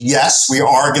Yes, we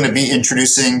are going to be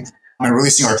introducing and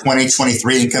releasing our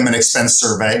 2023 Income and Expense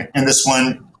Survey. And this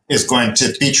one is going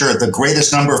to feature the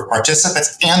greatest number of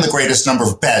participants and the greatest number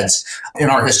of beds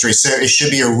in our history. So it should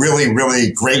be a really,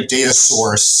 really great data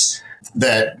source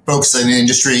that folks in the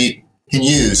industry can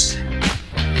use.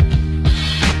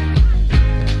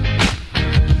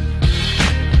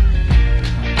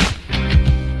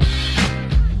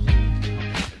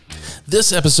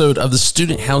 This episode of the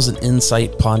Student Housing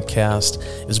Insight podcast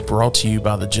is brought to you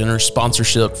by the generous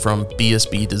sponsorship from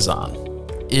BSB Design.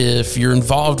 If you're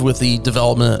involved with the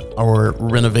development or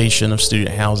renovation of student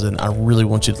housing, I really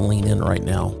want you to lean in right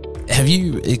now. Have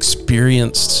you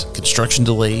experienced construction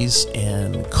delays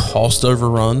and cost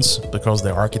overruns because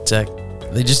the architect,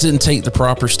 they just didn't take the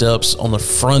proper steps on the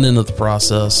front end of the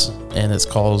process, and it's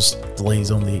caused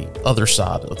delays on the other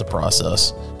side of the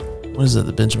process? What is it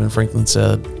that Benjamin Franklin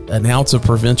said? An ounce of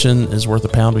prevention is worth a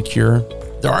pound of cure.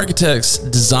 The architects,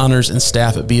 designers, and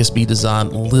staff at BSB Design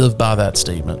live by that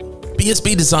statement.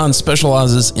 BSB Design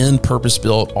specializes in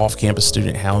purpose-built off-campus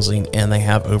student housing, and they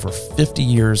have over 50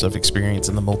 years of experience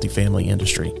in the multifamily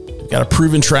industry. They've got a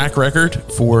proven track record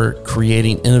for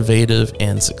creating innovative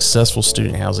and successful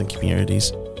student housing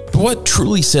communities. But what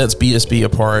truly sets BSB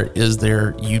apart is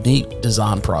their unique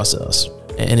design process.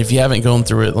 And if you haven't gone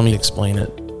through it, let me explain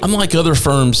it. Unlike other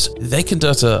firms, they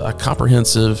conduct a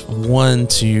comprehensive 1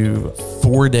 to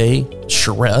 4 day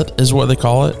charrette, is what they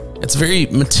call it. It's a very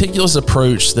meticulous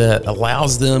approach that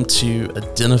allows them to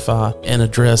identify and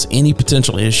address any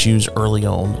potential issues early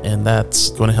on, and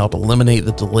that's going to help eliminate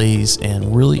the delays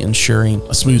and really ensuring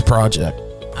a smooth project.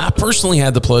 I personally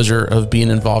had the pleasure of being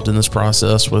involved in this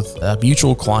process with a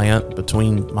mutual client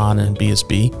between mine and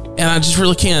BSB, and I just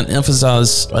really can't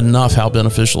emphasize enough how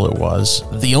beneficial it was.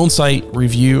 The on-site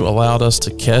review allowed us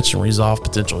to catch and resolve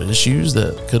potential issues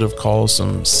that could have caused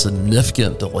some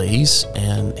significant delays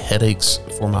and headaches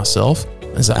for myself,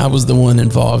 as I was the one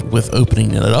involved with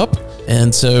opening it up.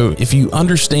 And so if you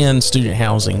understand student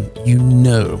housing, you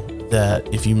know that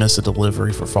if you miss a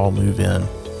delivery for fall move-in,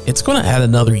 it's going to add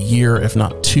another year, if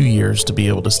not 2 years, to be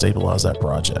able to stabilize that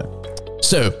project.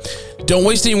 So don't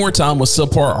waste any more time with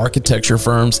subpar architecture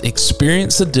firms.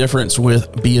 Experience the difference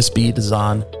with BSB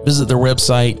Design. Visit their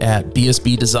website at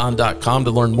bsbdesign.com to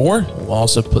learn more. We'll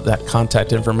also put that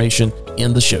contact information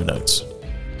in the show notes.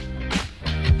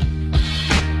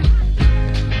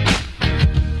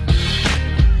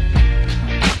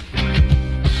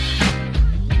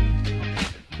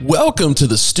 Welcome to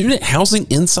the Student Housing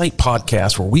Insight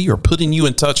podcast, where we are putting you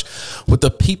in touch with the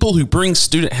people who bring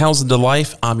student housing to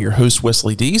life. I'm your host,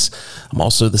 Wesley Dees. I'm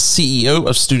also the CEO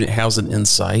of Student Housing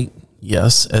Insight.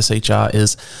 Yes, SHI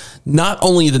is not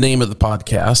only the name of the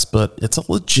podcast, but it's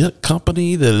a legit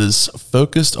company that is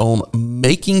focused on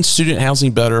making student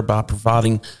housing better by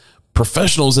providing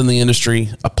professionals in the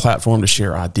industry a platform to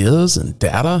share ideas and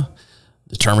data,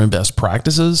 determine best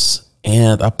practices,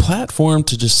 and a platform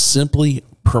to just simply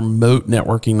promote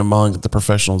networking among the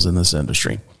professionals in this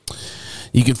industry.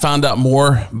 You can find out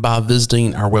more by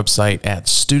visiting our website at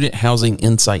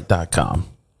studenthousinginsight.com.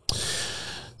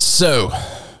 So,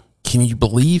 can you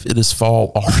believe it is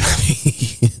fall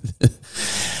already?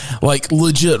 Like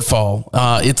legit fall.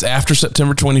 It's after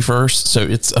September 21st, so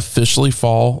it's officially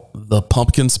fall. The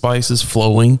pumpkin spice is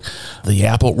flowing. The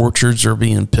apple orchards are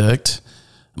being picked.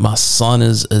 My son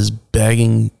is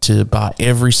begging to buy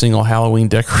every single Halloween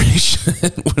decoration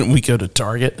when we go to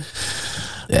Target.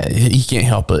 He can't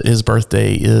help it. His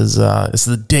birthday is it's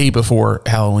the day before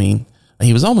Halloween.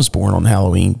 He was almost born on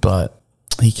Halloween, but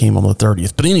he came on the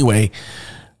 30th. But anyway,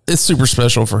 it's super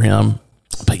special for him.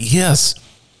 But yes,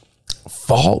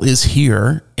 fall is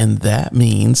here, and that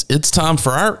means it's time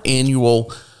for our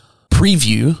annual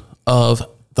preview of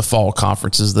the fall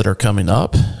conferences that are coming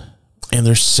up. And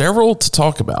there's several to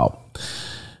talk about.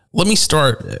 Let me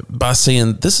start by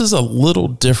saying this is a little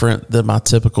different than my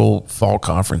typical fall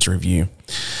conference review.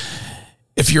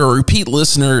 If you're a repeat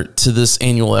listener to this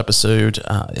annual episode,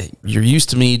 you're used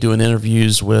to me doing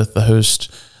interviews with the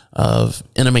host of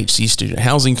NMHC Student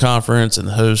Housing Conference and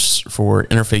the hosts for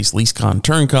Interface LeaseCon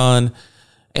TurnCon,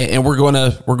 and we're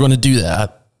going to do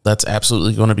that. That's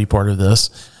absolutely going to be part of this.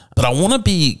 But I want to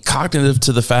be cognitive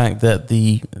to the fact that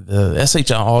the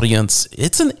SHI audience,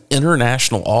 it's an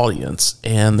international audience,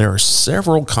 and there are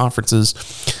several conferences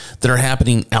that are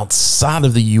happening outside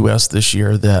of the U.S. this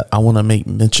year that I want to make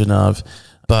mention of.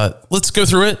 But let's go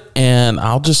through it, and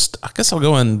I guess I'll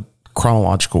go in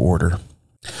chronological order.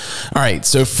 All right,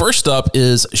 so first up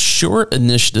is SHI803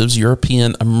 Initiative's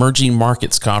European Emerging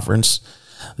Markets Conference.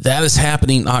 That is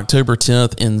happening October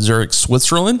 10th in Zurich,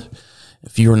 Switzerland.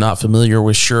 If you are not familiar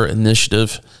with SHI803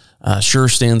 Initiative, SHIR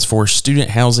stands for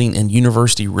Student Housing and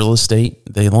University Real Estate.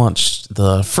 They launched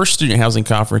the first student housing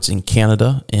conference in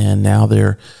Canada, and now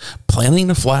they're planting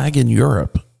a flag in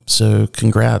Europe. So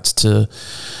congrats to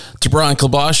Brian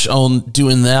Klabosh on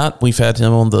doing that. We've had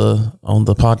him on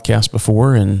the podcast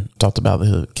before and talked about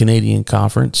the Canadian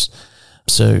conference.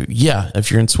 So yeah, if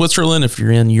you're in Switzerland, if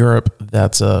you're in Europe,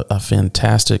 that's a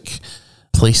fantastic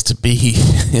place to be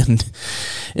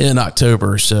in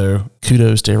October. So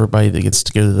kudos to everybody that gets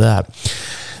to go to that.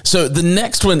 So the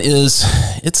next one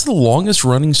it's the longest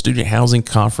running student housing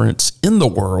conference in the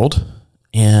world.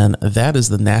 And that is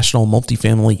the National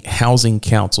Multifamily Housing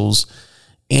Council's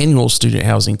annual student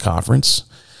housing conference.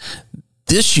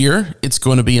 This year, it's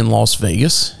going to be in Las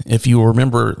Vegas. If you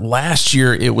remember, last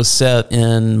year it was set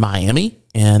in Miami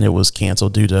and it was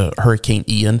canceled due to Hurricane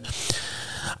Ian.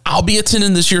 I'll be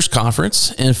attending this year's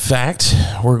conference. In fact,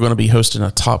 we're going to be hosting a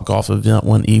Topgolf event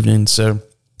one evening. So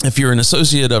if you're an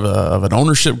associate of an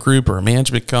ownership group or a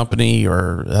management company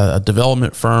or a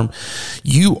development firm,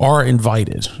 you are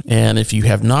invited. And if you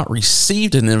have not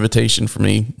received an invitation from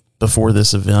me before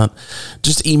this event,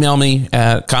 just email me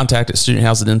at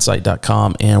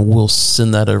contact@studenthousinginsight.com and we'll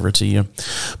send that over to you.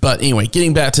 But anyway,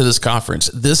 getting back to this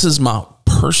conference, this is my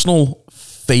personal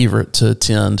favorite to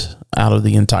attend out of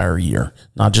the entire year,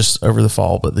 not just over the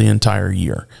fall, but the entire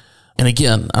year. And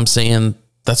again, I'm saying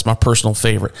that's my personal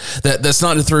favorite. That's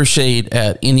not to throw shade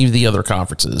at any of the other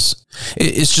conferences.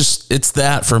 It's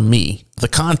that for me. The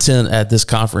content at this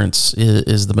conference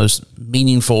is the most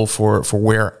meaningful for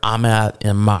where I'm at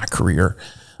in my career.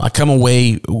 I come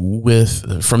away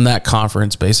from that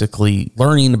conference basically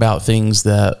learning about things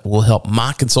that will help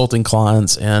my consulting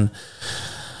clients, and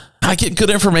I get good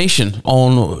information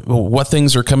on what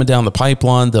things are coming down the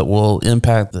pipeline that will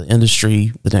impact the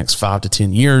industry the next 5 to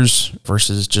 10 years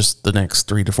versus just the next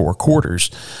 3 to 4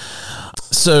 quarters.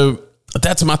 So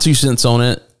that's my 2 cents on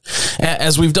it.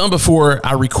 As we've done before,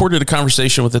 I recorded a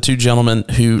conversation with the 2 gentlemen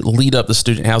who lead up the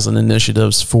student housing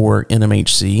initiatives for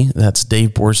NMHC. That's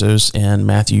Dave Borzos and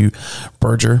Matthew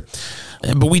Berger.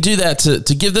 But we do that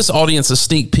to give this audience a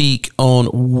sneak peek on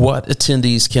what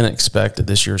attendees can expect at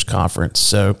this year's conference.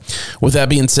 So with that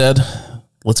being said,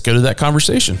 let's go to that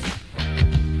conversation.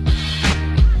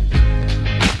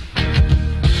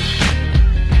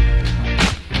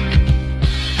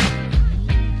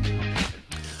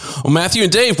 Well, Matthew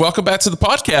and Dave, welcome back to the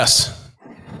podcast.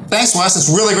 Thanks, Wes. It's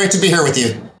really great to be here with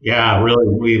you. Yeah, really.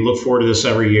 We look forward to this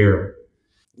every year.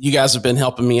 You guys have been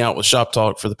helping me out with Shop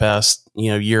Talk for the past,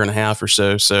 year and a half or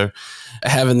so. So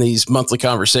having these monthly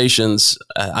conversations,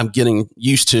 I'm getting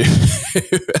used to,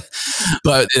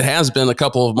 but it has been a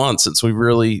couple of months since we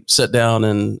really sat down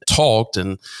and talked,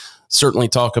 and certainly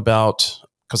talk about,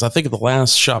 because I think the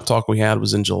last Shop Talk we had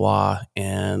was in July,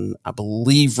 and I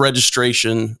believe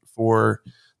registration for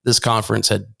this conference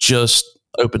had just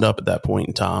opened up at that point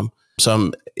in time. So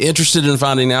I'm interested in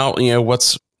finding out,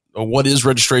 what is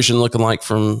registration looking like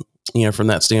from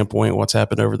that standpoint, what's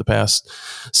happened over the past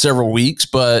several weeks.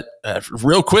 But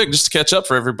real quick, just to catch up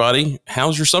for everybody,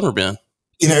 how's your summer been?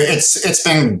 It's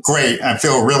been great. I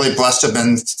feel really blessed to have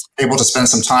been able to spend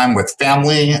some time with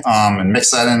family and mix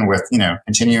that in with,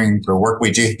 continuing the work we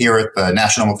do here at the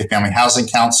National Multifamily Housing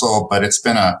Council. But it's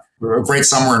been a great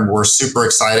summer, and we're super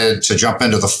excited to jump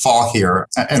into the fall here.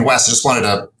 And Wes, I just wanted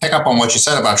to pick up on what you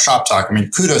said about Shop Talk. I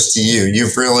mean, kudos to you.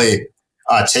 You've really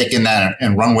taken that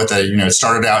and run with it. It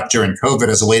started out during COVID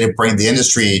as a way to bring the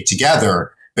industry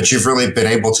together, but you've really been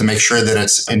able to make sure that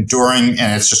it's enduring,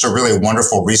 and it's just a really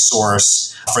wonderful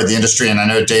resource for the industry. And I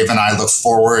know Dave and I look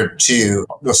forward to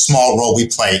the small role we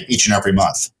play each and every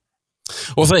month.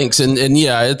 Well, thanks. And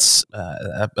yeah, it's,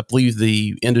 I believe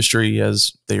the industry,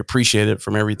 as they appreciate it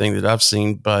from everything that I've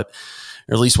seen, but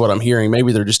or at least what I'm hearing,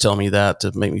 maybe they're just telling me that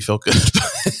to make me feel good.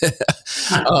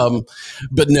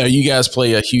 But no, you guys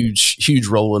play a huge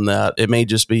role in that. It may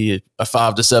just be a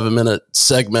 5 to 7 minute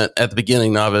segment at the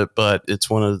beginning of it, but it's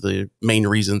one of the main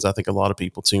reasons I think a lot of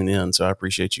people tune in. So I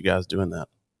appreciate you guys doing that.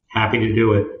 Happy to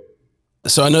do it.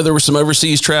 So I know there was some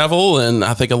overseas travel, and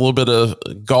I think a little bit of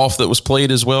golf that was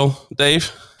played as well,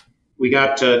 Dave. We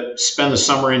got to spend the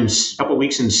summer in a couple of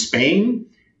weeks in Spain.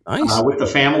 Nice. With the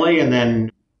family, and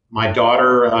then my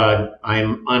daughter.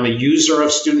 I'm a user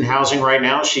of student housing right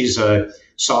now. She's a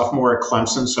sophomore at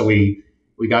Clemson, so we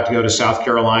got to go to South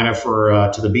Carolina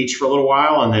to the beach for a little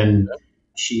while, and then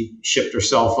she shipped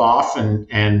herself off and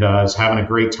is having a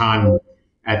great time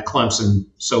at Clemson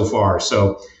so far.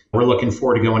 So we're looking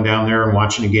forward to going down there and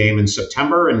watching a game in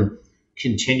September and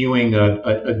continuing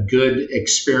a good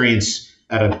experience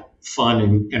at a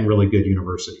fun and really good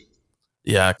university.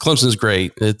 Yeah, Clemson's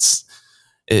great.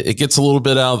 it gets a little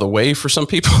bit out of the way for some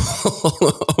people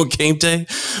on game day,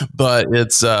 but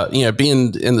it's,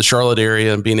 being in the Charlotte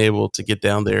area and being able to get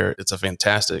down there, it's a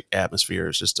fantastic atmosphere.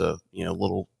 It's just a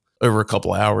little over a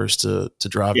couple of hours to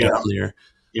drive down there.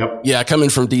 Yep. Yeah, coming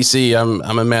from DC,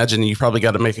 I'm imagining you probably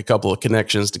got to make a couple of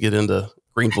connections to get into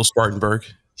Greenville, Spartanburg.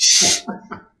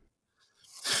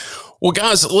 Well,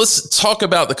 guys, let's talk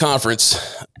about the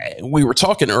conference. We were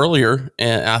talking earlier,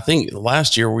 and I think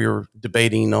last year we were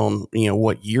debating on,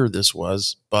 what year this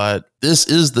was, but this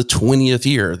is the 20th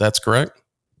year. That's correct?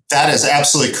 That is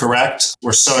absolutely correct.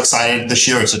 We're so excited this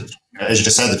year. It's, as you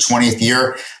just said, the 20th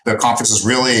year. The conference has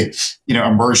really,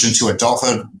 emerged into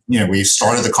adulthood. We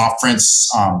started the conference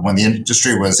when the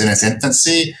industry was in its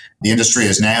infancy. The industry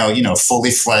is now, fully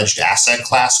fledged asset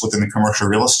class within the commercial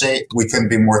real estate. We couldn't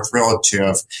be more thrilled to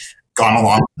have gone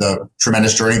along the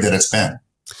tremendous journey that it's been.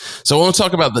 So I want to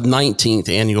talk about the 19th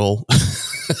annual.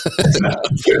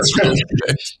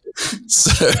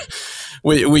 So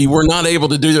we were not able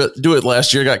to do it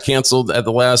last year. It got canceled at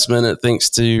the last minute thanks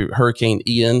to Hurricane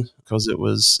Ian, because it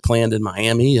was planned in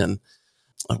Miami, and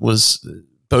it was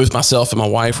both myself and my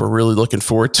wife were really looking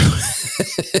forward to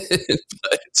it.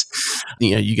 But,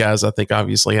 you guys, I think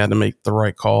obviously had to make the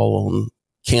right call on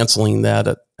canceling that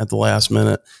at the last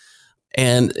minute.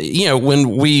 And,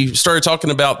 when we started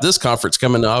talking about this conference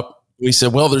coming up, we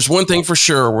said, well, there's one thing for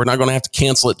sure. We're not going to have to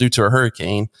cancel it due to a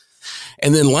hurricane.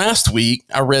 And then last week,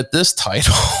 I read this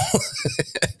title.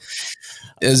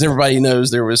 As everybody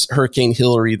knows, there was Hurricane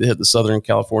Hillary that hit the Southern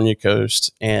California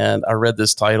coast. And I read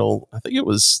this title, I think it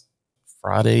was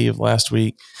Friday of last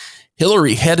week.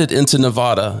 Hillary headed into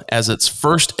Nevada as its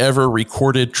first ever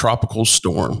recorded tropical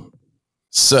storm.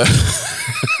 So...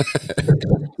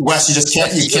 Wes,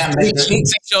 you can't make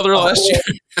each other last year.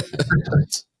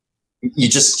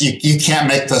 You can't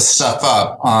make this stuff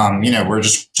up. We're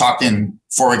just talking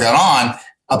before we got on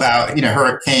about,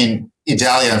 Hurricane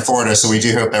Idalia in Florida. So we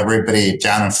do hope everybody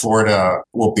down in Florida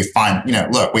will be fine.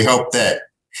 Look, we hope that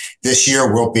this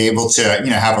year we'll be able to,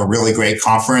 have a really great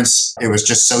conference. It was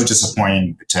just so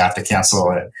disappointing to have to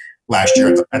cancel it last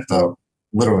year at the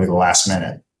literally the last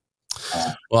minute.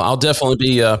 Well, I'll definitely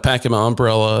be packing my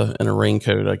umbrella and a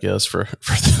raincoat, I guess, for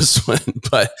this one.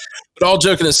 But all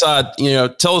joking aside,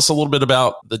 tell us a little bit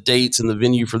about the dates and the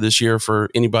venue for this year for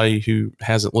anybody who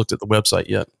hasn't looked at the website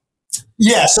yet.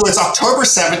 Yeah, so it's October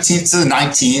 17th to the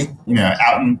 19th,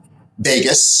 out in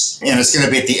Vegas, and it's going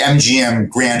to be at the MGM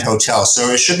Grand Hotel. So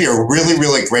it should be a really,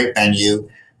 really great venue.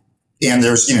 And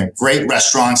there's, great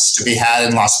restaurants to be had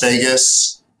in Las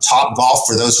Vegas. Top Golf,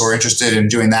 for those who are interested in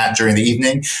doing that during the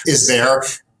evening, is there.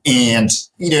 And,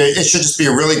 it should just be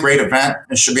a really great event.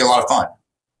 It should be a lot of fun.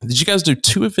 Did you guys do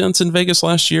 2 events in Vegas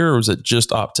last year, or was it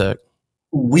just OpTech?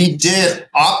 We did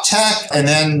OpTech, and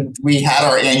then we had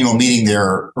our annual meeting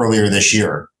there earlier this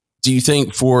year. Do you think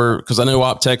because I know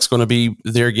OpTech's going to be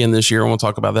there again this year, and we'll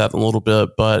talk about that in a little bit,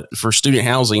 but for student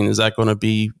housing, is that going to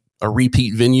be a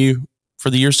repeat venue for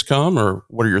the years to come, or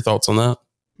what are your thoughts on that?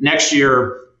 Next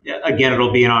year, again,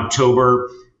 it'll be in October,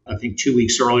 I think 2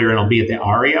 weeks earlier, and it'll be at the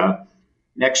Aria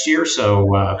next year. So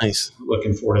nice.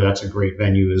 Looking forward to that's a great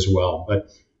venue as well. But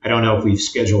I don't know if we've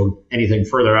scheduled anything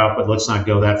further out, but let's not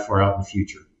go that far out in the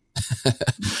future.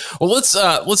 Well, let's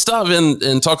dive in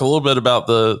and talk a little bit about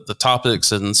the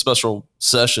topics and special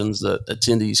sessions that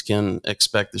attendees can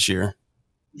expect this year.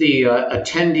 The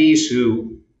attendees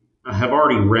who have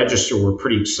already registered, we're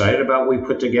pretty excited about what we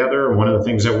put together. And one of the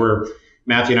things that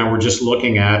Matthew and I were just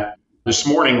looking at this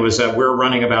morning was that we're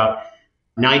running about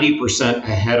 90%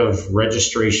 ahead of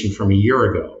registration from a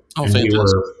year ago. Oh, and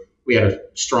fantastic. We had a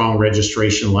strong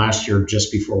registration last year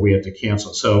just before we had to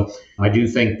cancel. So I do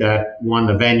think that, one,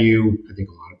 the venue, I think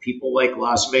a lot of people like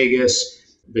Las Vegas,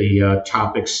 the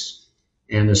topics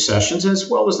and the sessions, as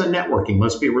well as the networking.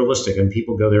 Let's be realistic, and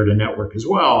people go there to network as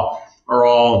well, are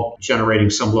all generating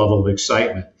some level of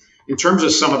excitement. In terms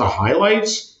of some of the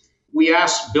highlights, we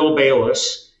asked Bill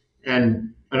Bayless,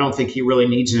 and I don't think he really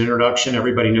needs an introduction.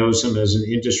 Everybody knows him as an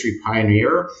industry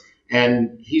pioneer,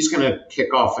 and he's going to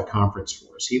kick off the conference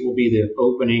for us. He will be the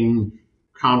opening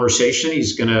conversation.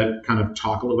 He's going to kind of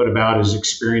talk a little bit about his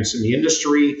experience in the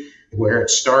industry, where it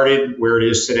started, where it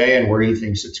is today, and where he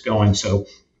thinks it's going. So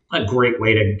a great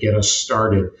way to get us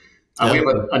started. We have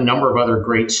a number of other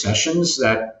great sessions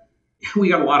that we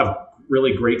got a lot of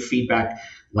really great feedback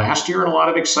last year and a lot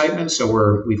of excitement.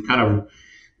 So we've kind of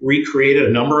recreated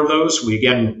a number of those.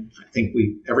 I think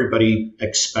everybody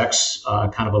expects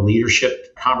kind of a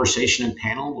leadership conversation and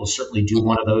panel. We'll certainly do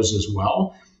one of those as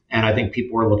well. And I think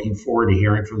people are looking forward to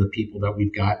hearing from the people that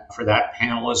we've got for that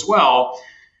panel as well.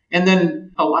 And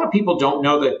then a lot of people don't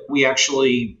know that we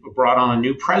actually brought on a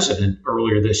new president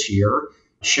earlier this year.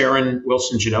 Sharon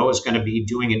Wilson-Genoa is going to be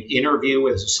doing an interview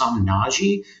with Sam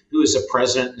Naji, who is the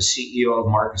president and CEO of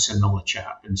Marcus and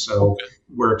Millichap. And so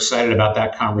we're excited about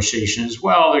that conversation as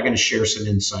well. They're going to share some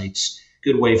insights.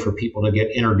 Good way for people to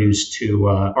get introduced to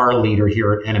our leader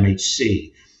here at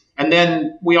NMHC. And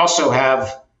then we also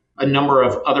have a number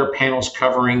of other panels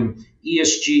covering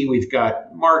ESG. We've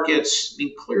got markets. I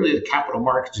mean, clearly the capital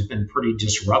markets have been pretty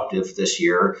disruptive this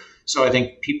year. So I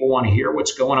think people want to hear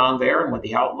what's going on there and what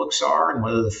the outlooks are and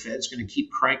whether the Fed's going to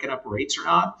keep cranking up rates or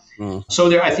not.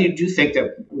 So I do think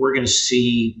that we're going to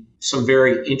see some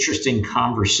very interesting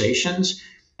conversations,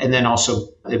 and then also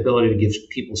the ability to give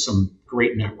people some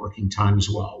great networking time as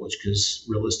well, because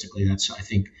realistically, that's, I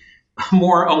think,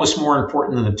 almost more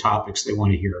important than the topics they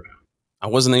want to hear about. I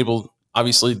wasn't able,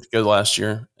 obviously, to go last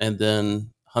year, and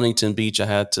then Huntington Beach I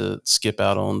had to skip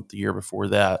out on the year before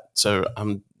that. So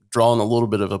I'm drawing a little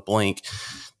bit of a blank.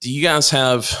 Do you guys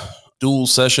have dual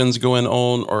sessions going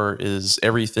on, or is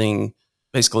everything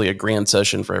basically a grand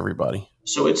session for everybody?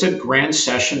 So it's a grand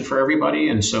session for everybody.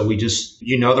 And so we just,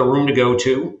 the room to go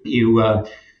to,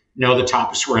 know the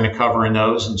topics we're going to cover in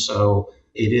those. And so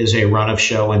it is a run of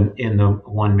show in the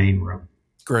one main room.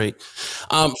 Great.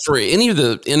 For any of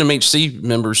the NMHC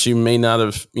members who may not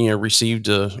have, received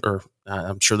or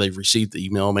I'm sure they've received the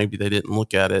email, maybe they didn't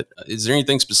look at it. Is there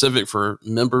anything specific for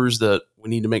members that we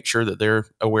need to make sure that they're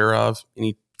aware of?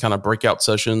 Any kind of breakout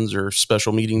sessions or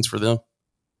special meetings for them?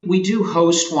 We do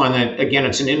host one that, again,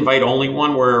 it's an invite-only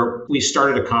one where we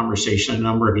started a conversation a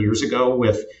number of years ago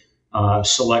with a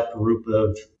select group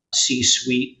of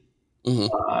C-suite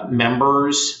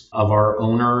members of our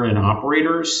owner and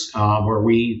operators, where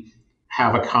we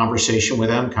have a conversation with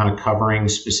them kind of covering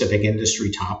specific industry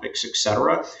topics, et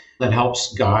cetera, that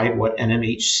helps guide what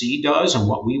NMHC does and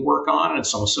what we work on. And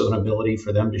it's also an ability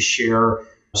for them to share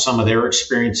some of their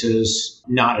experiences,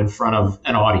 not in front of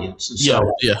an audience. And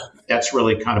so that's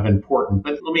really kind of important.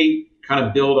 But let me kind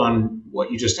of build on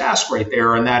what you just asked right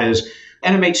there. And that is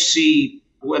NMHC,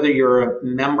 whether you're a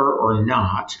member or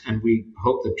not, and we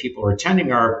hope that people are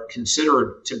attending are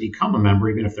considered to become a member,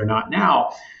 even if they're not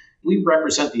now, we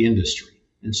represent the industry.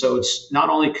 And so it's not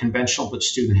only conventional, but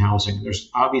student housing.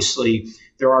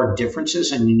 There are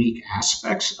differences and unique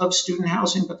aspects of student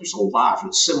housing, but there's a lot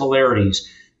of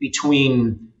similarities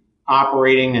between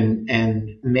operating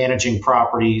and managing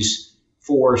properties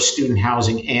for student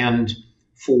housing and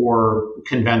for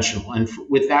conventional. And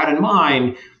with that in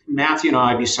mind, Matthew and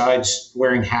I, besides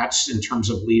wearing hats in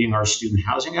terms of leading our student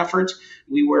housing efforts,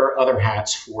 we wear other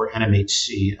hats for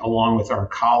NMHC, along with our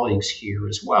colleagues here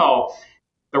as well.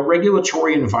 The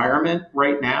regulatory environment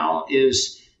right now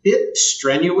is a bit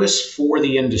strenuous for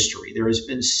the industry. There has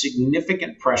been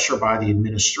significant pressure by the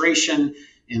administration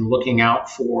in looking out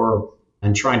for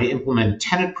and trying to implement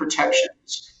tenant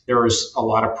protections. There is a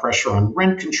lot of pressure on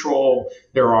rent control.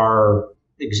 There are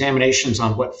examinations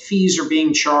on what fees are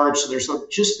being charged. So there's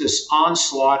just this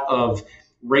onslaught of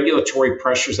regulatory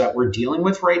pressures that we're dealing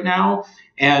with right now.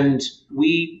 And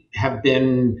we have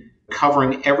been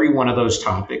covering every one of those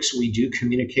topics. We do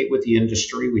communicate with the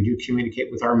industry. We do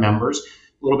communicate with our members.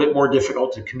 A little bit more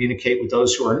difficult to communicate with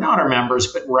those who are not our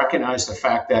members, but recognize the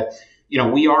fact that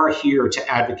we are here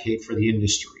to advocate for the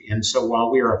industry. And so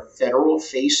while we are a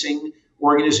federal-facing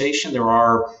organization, there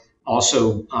are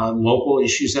also local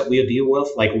issues that we deal with,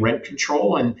 like rent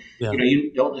control. And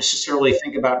you don't necessarily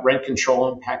think about rent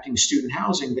control impacting student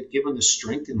housing, but given the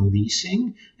strength in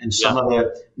leasing and some of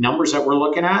the numbers that we're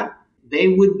looking at, they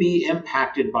would be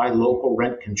impacted by local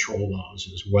rent control laws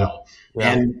as well.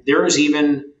 Yeah. And there is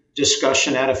even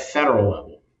discussion at a federal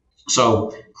level.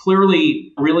 So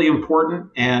clearly really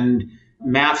important. And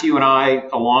Matthew and I,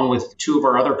 along with two of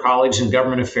our other colleagues in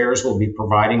government affairs, will be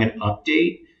providing an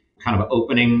update, kind of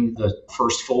opening the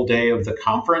first full day of the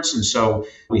conference. And so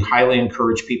we highly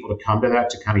encourage people to come to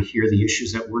that, to kind of hear the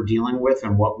issues that we're dealing with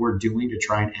and what we're doing to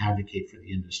try and advocate for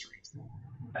the industry.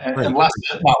 And last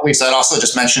but not least, I'd also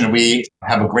just mention we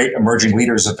have a great emerging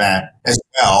leaders event as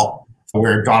well,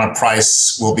 where Donna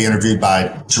Price will be interviewed by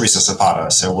Teresa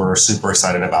Zapata. So we're super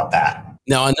excited about that.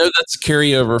 Now, I know that's a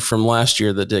carryover from last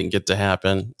year that didn't get to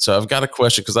happen. So I've got a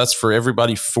question, because that's for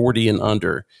everybody 40 and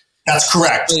under. That's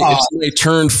correct. If somebody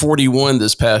turned 41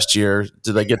 this past year,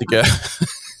 did they get to go?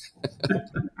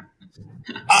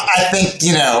 I think,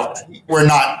 we're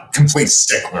not complete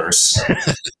sticklers.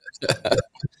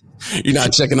 You're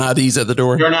not checking IDs at the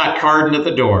door? You're not carding at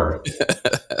the door.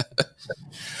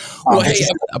 Well, hey,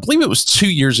 I believe it was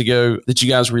 2 years ago that you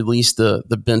guys released the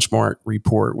benchmark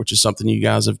report, which is something you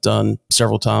guys have done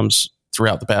several times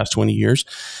throughout the past 20 years.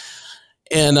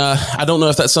 And I don't know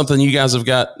if that's something you guys have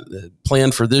got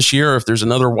planned for this year, or if there's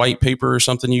another white paper or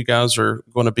something you guys are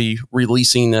going to be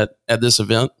releasing at this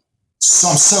event. So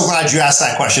I'm so glad you asked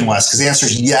that question, Wes, because the answer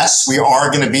is yes. We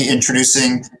are going to be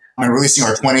introducing and releasing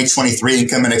our 2023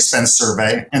 Income and Expense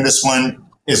Survey. And this one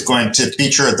is going to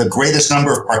feature the greatest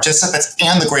number of participants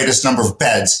and the greatest number of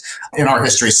beds in our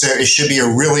history. So it should be a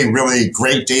really, really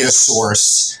great data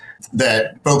source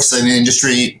that folks in the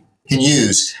industry can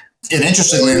use. And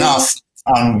interestingly enough,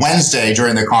 on Wednesday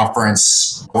during the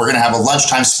conference, we're going to have a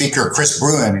lunchtime speaker, Chris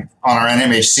Bruin, on our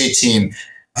NMHC team,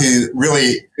 who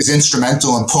really is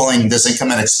instrumental in pulling this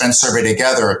income and expense survey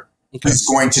together. Okay. Who's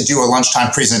going to do a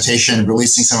lunchtime presentation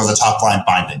releasing some of the top line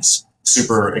findings.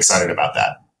 Super excited about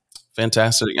that.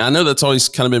 Fantastic. I know that's always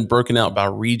kind of been broken out by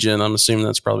region. I'm assuming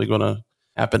that's probably going to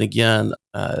happen again.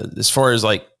 As far as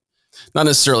like, not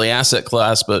necessarily asset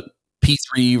class, but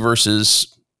P3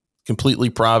 versus completely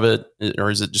private,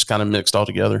 or is it just kind of mixed all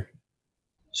together?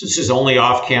 So this is only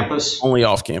off campus? Only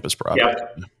off campus private.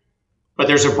 Yep. But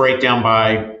there's a breakdown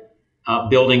by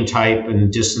building type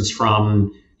and distance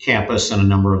from campus and a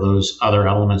number of those other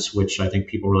elements, which I think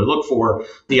people really look for.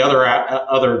 The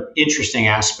other interesting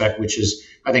aspect, which is,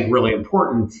 I think, really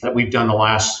important that we've done the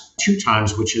last 2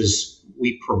 times, which is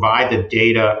we provide the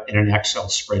data in an Excel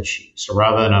spreadsheet. So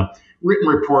rather than a written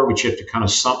report, which you have to kind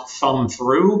of thumb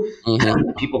through,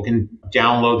 people can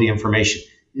download the information,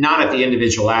 not at the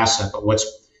individual asset, but what's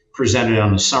presented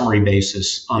on a summary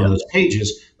basis on those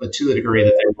pages. But to the degree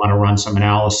that they want to run some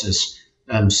analysis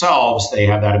themselves, they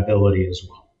have that ability as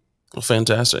well. Well,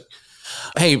 fantastic.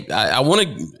 Hey, I want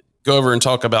to go over and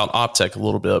talk about OpTech a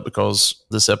little bit, because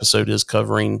this episode is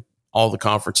covering all the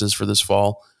conferences for this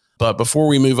fall. But before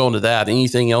we move on to that,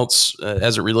 anything else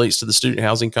as it relates to the Student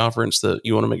Housing Conference that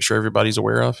you want to make sure everybody's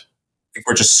aware of? I think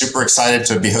we're just super excited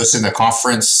to be hosting the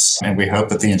conference, and we hope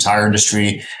that the entire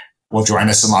industry will join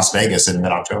us in Las Vegas in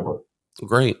mid-October.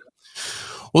 Great.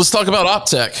 Well, let's talk about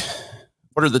OpTech.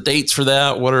 What are the dates for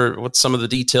that? What's some of the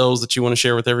details that you want to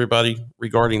share with everybody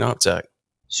regarding OpTech?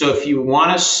 So if you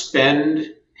want to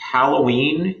spend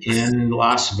Halloween in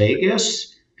Las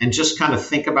Vegas and just kind of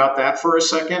think about that for a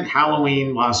second,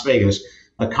 Halloween, Las Vegas,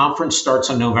 the conference starts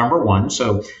on November 1.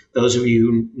 So those of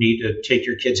you who need to take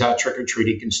your kids out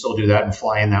trick-or-treating can still do that and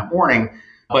fly in that morning.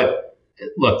 But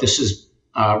look, this is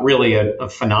really a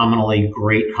phenomenally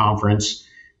great conference.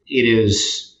 It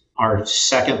is our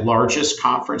second largest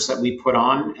conference that we put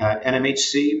on at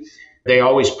NMHC. They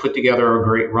always put together a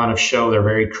great run of show. They're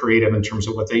very creative in terms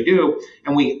of what they do.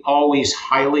 And we always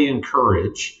highly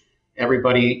encourage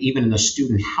everybody, even in the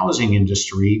student housing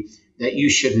industry, that you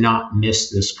should not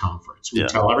miss this conference. We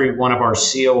tell every one of our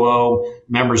COO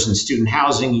members in student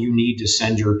housing, you need to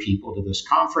send your people to this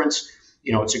conference.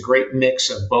 You know, it's a great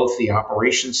mix of both the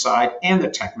operations side and the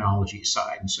technology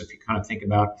side. And so if you kind of think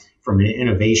about from an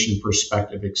innovation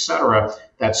perspective, et cetera,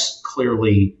 that's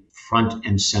clearly front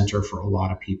and center for a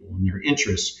lot of people and their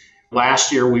interests.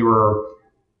 Last year, we were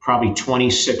probably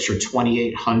 26 or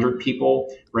 2,800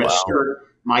 people registered. Wow.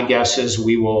 My guess is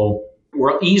we'll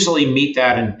easily meet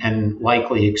that and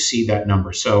likely exceed that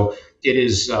number. So it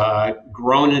is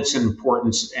grown its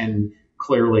importance and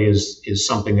clearly is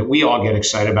something that we all get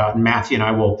excited about. And Matthew and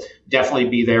I will definitely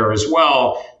be there as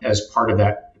well as part of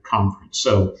that conference.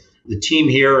 So the team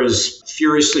here is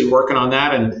furiously working on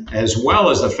that, and as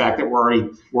well as the fact that we're already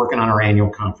working on our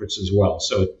annual conference as well.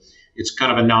 So it's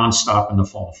kind of a nonstop in the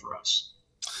fall for us.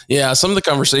 Yeah, some of the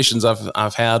conversations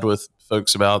I've had with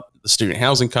folks about the Student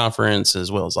Housing Conference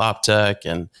as well as OpTech,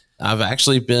 and I've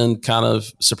actually been kind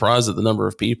of surprised at the number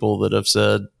of people that have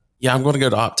said, yeah, I'm going to go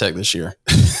to OpTech this year.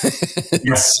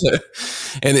 Yes.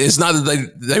 And it's not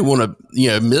that they want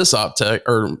to, miss OpTech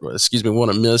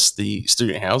want to miss the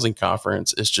Student Housing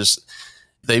Conference. It's just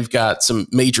they've got some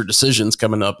major decisions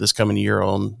coming up this coming year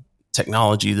on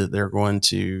technology that they're going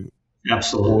to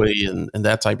absolutely employ and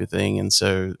that type of thing. And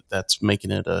so that's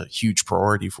making it a huge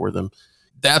priority for them.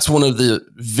 That's one of the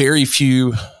very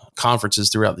few conferences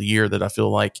throughout the year that I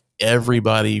feel like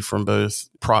everybody from both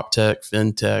prop tech,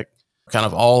 fintech, kind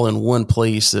of all in one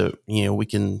place that, we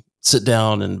can sit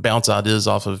down and bounce ideas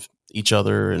off of each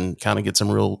other and kind of get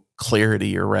some real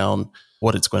clarity around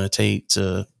what it's going to take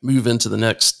to move into the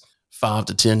next 5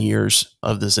 to 10 years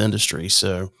of this industry.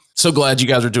 So glad you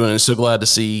guys are doing it. So glad to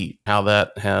see how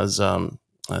that has,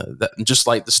 that just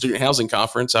like the Student Housing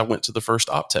Conference, I went to the first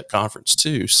OpTech conference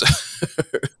too. So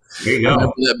there you go.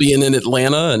 That being in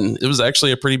Atlanta, and it was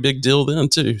actually a pretty big deal then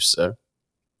too. So.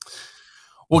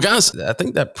 Well, guys, I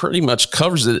think that pretty much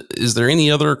covers it. Is there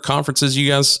any other conferences you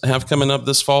guys have coming up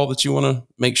this fall that you want to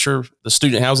make sure the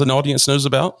student housing audience knows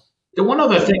about? The one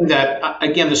other thing that,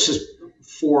 again, this is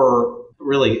for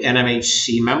really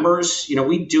NMHC members.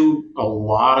 We do a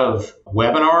lot of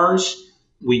webinars.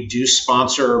 We do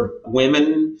sponsor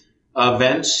women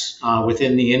events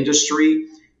within the industry.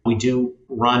 We do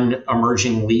run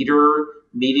emerging leader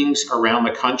meetings around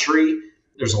the country.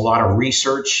 There's a lot of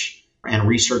research and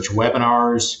research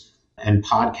webinars and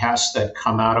podcasts that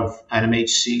come out of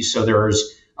NMHC. So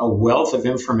there's a wealth of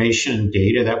information and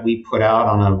data that we put out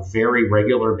on a very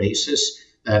regular basis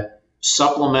that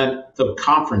supplement the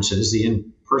conferences, the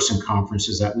in-person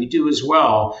conferences that we do as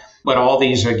well. But all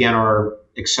these, again, are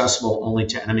accessible only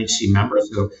to NMHC members.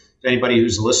 So to anybody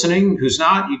who's listening, who's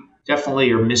not, you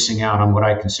definitely are missing out on what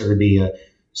I consider to be a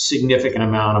significant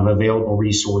amount of available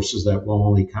resources that will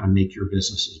only kind of make your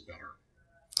businesses better.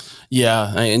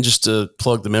 Yeah. And just to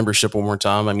plug the membership one more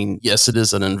time, I mean, yes, it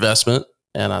is an investment,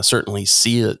 and I certainly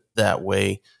see it that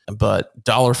way. But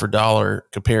dollar for dollar,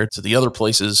 compared to the other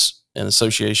places and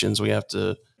associations we have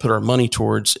to put our money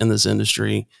towards in this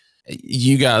industry,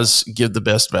 you guys give the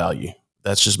best value.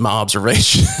 That's just my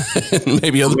observation.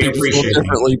 Maybe other people feel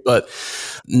differently, but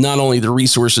not only the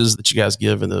resources that you guys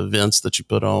give and the events that you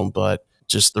put on, but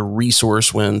just the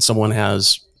resource when someone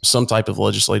has some type of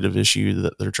legislative issue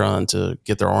that they're trying to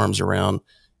get their arms around.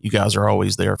 You guys are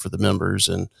always there for the members.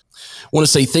 And I want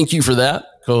to say thank you for that,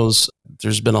 because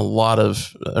there's been a lot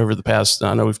of, over the past,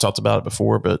 I know we've talked about it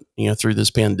before, but through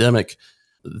this pandemic,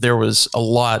 there was a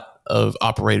lot of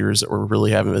operators that were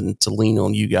really having to lean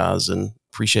on you guys, and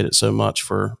appreciate it so much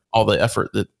for all the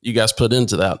effort that you guys put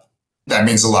into that. That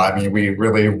means a lot. I mean, we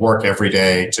really work every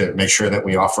day to make sure that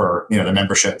we offer, the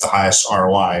membership the highest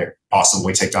ROI possible.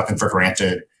 We take nothing for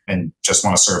granted and just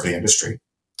want to serve the industry.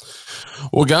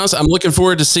 Well, guys, I'm looking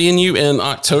forward to seeing you in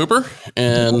October.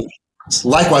 And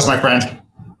likewise, my friend.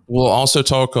 We'll also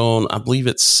talk on, I believe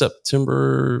it's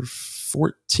September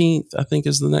 14th, I think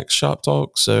is the next shop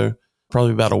talk. So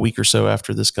probably about a week or so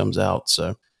after this comes out.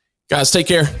 So guys, take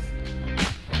care.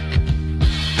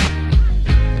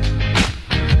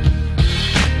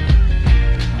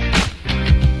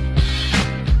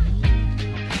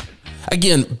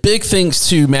 Again, big thanks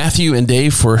to Matthew and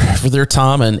Dave for their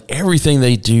time and everything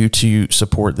they do to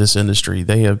support this industry.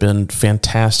 They have been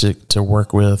fantastic to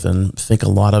work with, and think a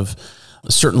lot of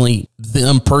certainly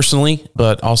them personally,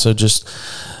 but also just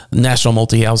National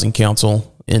Multi-Housing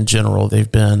Council in general.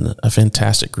 They've been a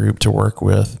fantastic group to work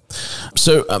with.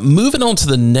 So moving on to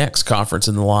the next conference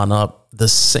in the lineup, the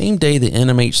same day the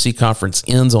NMHC conference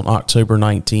ends on October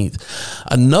 19th,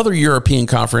 another European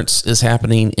conference is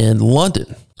happening in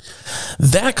London.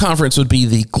 That conference would be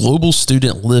the Global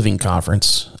Student Living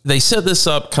Conference. They set this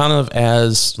up kind of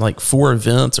as like 4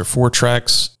 events or 4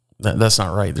 tracks. That's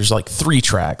not right. There's like 3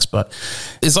 tracks, but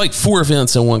it's like 4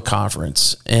 events in one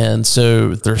conference. And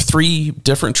so there are 3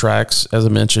 different tracks, as I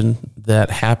mentioned,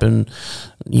 that happen,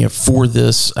 for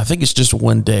this. I think it's just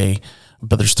one day,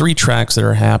 but there's 3 tracks that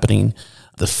are happening.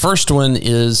 The first one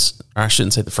is, I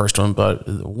shouldn't say the first one, but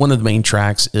one of the main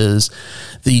tracks is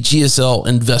the GSL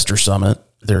Investor Summit.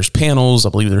 There's panels. I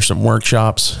believe there's some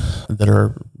workshops that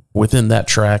are within that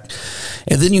track.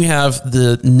 And then you have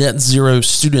the Net Zero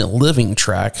Student Living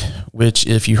track, which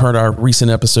if you heard our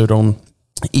recent episode on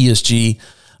ESG,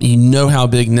 you know how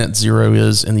big net zero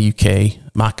is in the UK.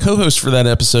 My co-host for that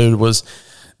episode was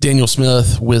Daniel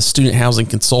Smith with Student Housing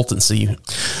Consultancy,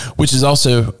 which is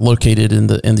also located in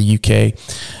the UK.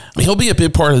 He'll be a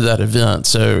big part of that event.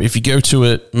 So if you go to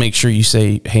it, make sure you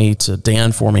say hey to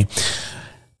Dan for me.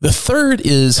 The third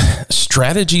is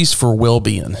Strategies for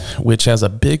Wellbeing, which has a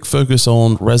big focus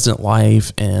on resident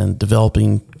life and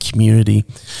developing community.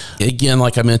 Again,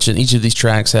 like I mentioned, each of these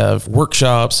tracks have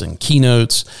workshops and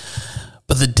keynotes,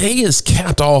 but the day is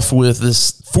capped off with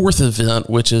this 4th event,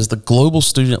 which is the Global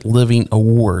Student Living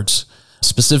Awards,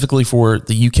 specifically for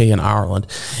the UK and Ireland.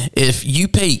 If you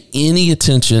pay any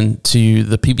attention to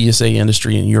the PBSA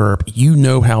industry in Europe, you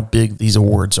know how big these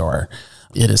awards are.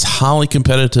 It is highly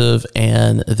competitive,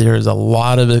 and there's a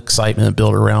lot of excitement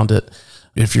built around it.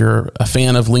 If you're a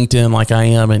fan of LinkedIn like I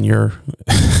am, and you're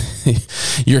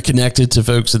connected to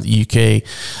folks in the UK,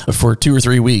 for 2 or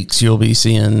 3 weeks, you'll be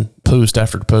seeing post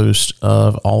after post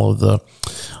of all of the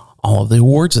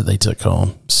awards that they took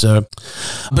home. So,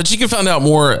 but you can find out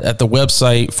more at the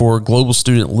website for Global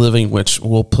Student Living, which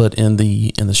we'll put in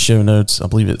the show notes. I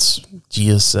believe it's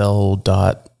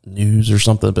gsl.news or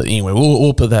something, but anyway,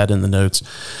 we'll put that in the notes.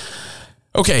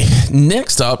 Okay,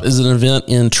 next up is an event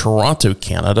in Toronto,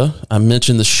 Canada. I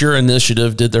mentioned the SHI803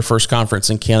 Initiative did their first conference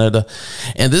in Canada,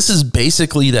 and this is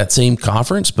basically that same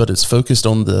conference, but it's focused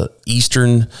on the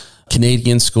Eastern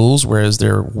Canadian schools, whereas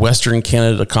their Western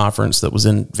Canada conference that was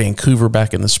in Vancouver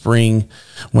back in the spring,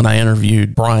 when I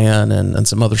interviewed Brian and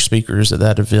some other speakers at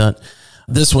that event,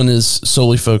 This one is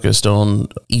solely focused on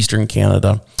Eastern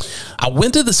Canada. I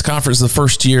went to this conference the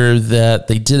first year that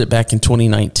they did it back in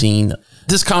 2019.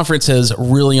 This conference has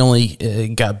really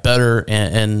only got better.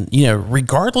 And,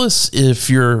 regardless if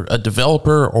you're a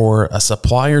developer or a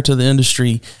supplier to the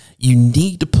industry, you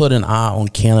need to put an eye on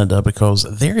Canada because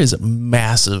there is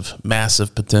massive,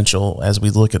 massive potential as we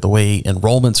look at the way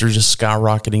enrollments are just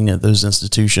skyrocketing at those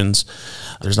institutions.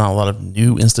 There's not a lot of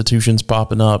new institutions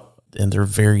popping up, and they're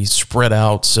very spread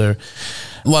out. So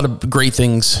a lot of great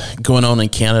things going on in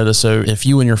Canada. So if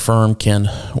you and your firm can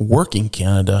work in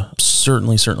Canada,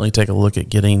 certainly take a look at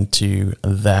getting to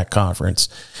that conference.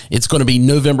 It's going to be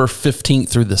November 15th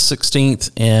through the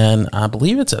 16th. And I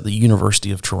believe it's at the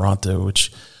University of Toronto,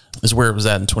 which is where it was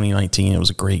at in 2019. It was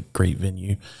a great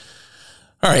venue.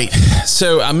 All right.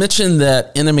 So I mentioned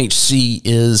that NMHC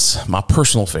is my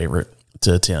personal favorite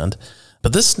to attend.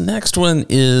 But this next one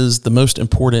is the most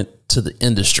important to the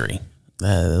industry.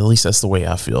 At least that's the way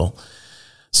I feel.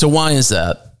 So why is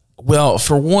that? Well,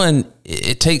 for one,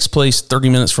 it takes place 30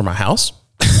 minutes from my house.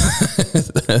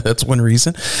 That's one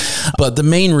reason. But the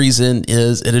main reason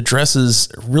is it addresses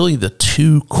really the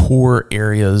two core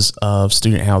areas of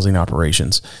student housing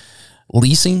operations: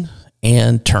 leasing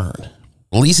and turn.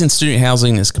 Leasing student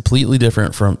housing is completely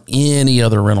different from any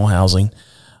other rental housing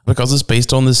because it's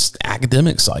based on this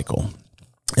academic cycle.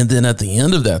 And then at the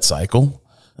end of that cycle,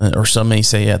 or some may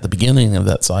say at the beginning of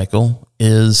that cycle,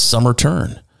 is summer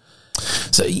turn.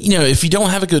 So, if you don't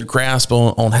have a good grasp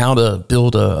on how to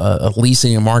build a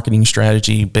leasing and marketing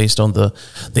strategy based on the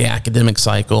academic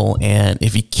cycle, and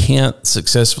if you can't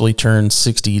successfully turn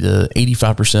 60 to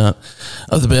 85%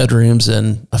 of the bedrooms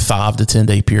in a 5 to 10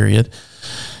 day period,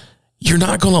 you're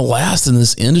not going to last in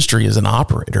this industry as an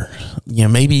operator.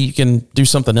 Maybe you can do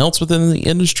something else within the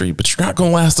industry, but you're not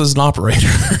going to last as an operator.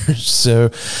 So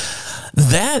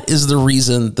that is the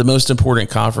reason the most important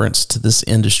conference to this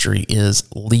industry is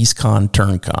LeaseCon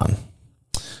TurnCon.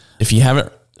 If you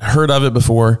haven't heard of it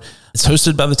before, it's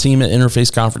hosted by the team at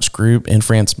Interface Conference Group and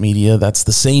France Media. That's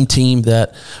the same team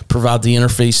that provide the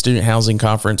Interface Student Housing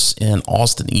Conference in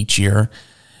Austin each year.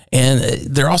 And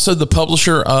they're also the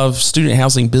publisher of Student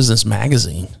Housing Business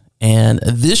Magazine. And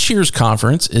this year's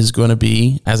conference is going to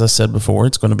be, as I said before,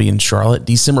 it's going to be in Charlotte,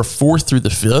 December 4th through the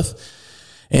 5th.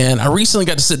 And I recently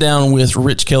got to sit down with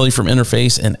Rich Kelly from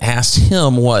Interface and asked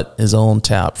him what is on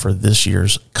tap for this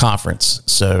year's conference.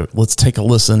 So let's take a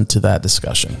listen to that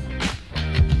discussion.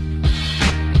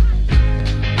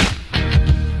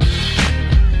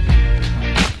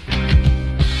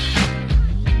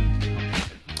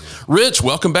 Rich,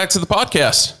 welcome back to the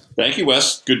podcast. Thank you,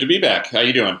 Wes. Good to be back. How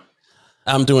you doing?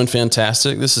 I'm doing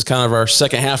fantastic. This is kind of our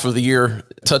second half of the year,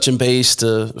 touching base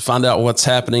to find out what's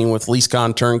happening with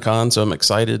LeaseCon, TurnCon. So I'm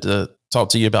excited to talk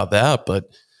to you about that.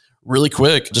 But really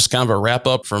quick, just kind of a wrap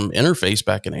up from Interface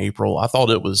back in April. I thought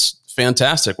it was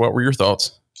fantastic. What were your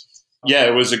thoughts? Yeah,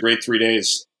 it was a great 3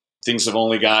 days. Things have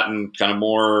only gotten kind of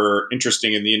more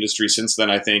interesting in the industry since then,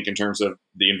 I think, in terms of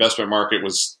the investment market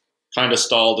was kind of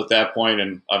stalled at that point,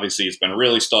 and obviously it's been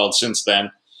really stalled since then.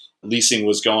 Leasing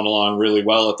was going along really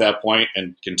well at that point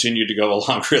and continued to go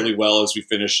along really well as we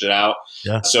finished it out.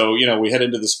 Yeah. So, we head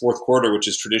into this fourth quarter, which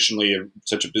is traditionally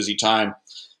such a busy time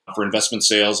for investment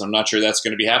sales. I'm not sure that's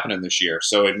going to be happening this year.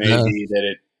 So it may be that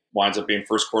it winds up being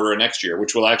first quarter of next year,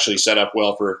 which will actually set up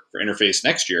well for Interface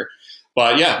next year.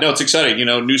 But yeah, no, it's exciting.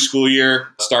 New school year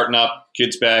starting up,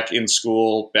 kids back in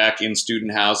school, back in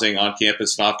student housing on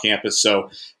campus and off campus. So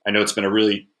I know it's been a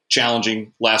really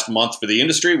challenging last month for the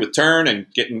industry with turn and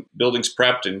getting buildings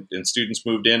prepped and students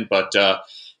moved in. But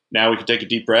now we can take a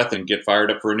deep breath and get fired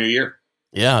up for a new year.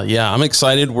 Yeah. I'm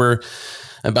excited.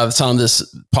 And by the time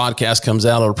this podcast comes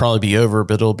out, it'll probably be over,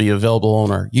 but it'll be available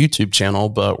on our YouTube channel.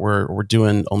 But we're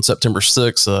doing on September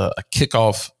 6th a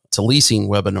kickoff to leasing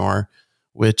webinar,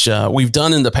 which we've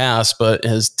done in the past, but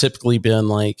has typically been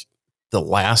like the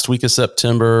last week of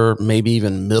September, maybe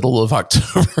even middle of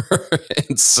October.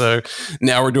 And so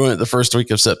now we're doing it the first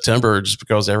week of September just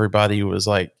because everybody was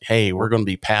like, hey, we're going to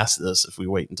be past this if we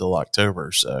wait until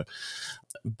October. So,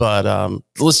 but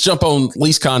let's jump on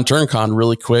LeaseCon, TurnCon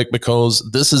really quick, because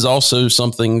this is also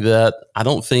something that I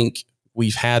don't think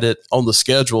we've had it on the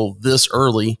schedule this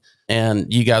early.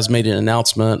 And you guys made an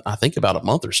announcement, I think about a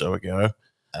month or so ago.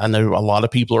 I know a lot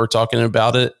of people are talking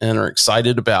about it and are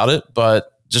excited about it, but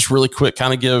just really quick,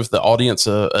 kind of give the audience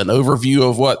an overview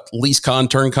of what LeaseCon,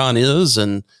 TurnCon is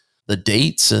and the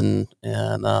dates and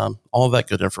all of that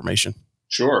good information.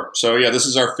 Sure. So yeah, this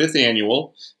is our 5th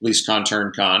annual LeaseCon,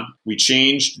 TurnCon. We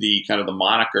changed the kind of the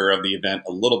moniker of the event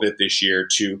a little bit this year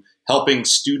to helping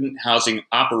student housing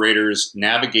operators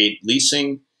navigate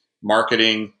leasing,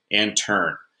 marketing, and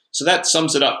turn. So that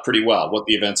sums it up pretty well, what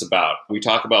the event's about. We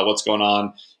talk about what's going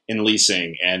on in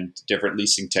leasing and different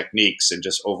leasing techniques and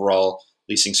just overall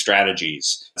leasing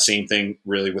strategies. Same thing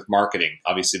really with marketing.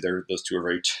 Obviously, those two are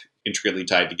very intricately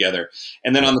tied together.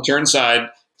 And then on the turn side,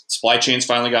 supply chain's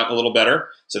finally gotten a little better.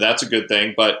 So that's a good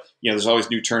thing. But there's always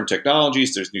new turn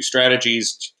technologies. There's new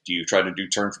strategies. Do you try to do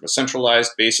turn from a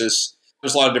centralized basis?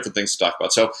 There's a lot of different things to talk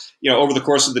about. So, over the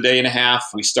course of the day and a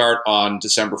half, we start on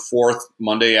December 4th,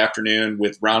 Monday afternoon,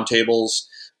 with roundtables,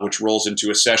 which rolls into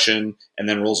a session and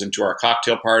then rolls into our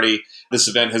cocktail party. This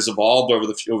event has evolved over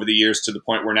the years to the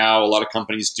point where now a lot of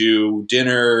companies do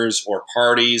dinners or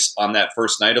parties on that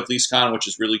first night of LeaseCon, which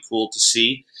is really cool to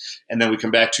see. And then we come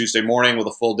back Tuesday morning with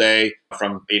a full day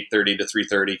from 8:30 to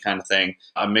 3:30 kind of thing,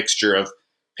 a mixture of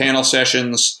panel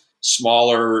sessions,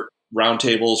 smaller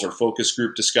roundtables or focus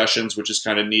group discussions, which is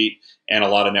kind of neat, and a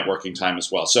lot of networking time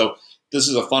as well. So this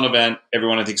is a fun event.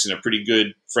 Everyone, I think, is in a pretty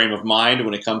good frame of mind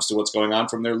when it comes to what's going on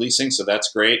from their leasing. So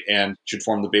that's great and should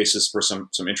form the basis for some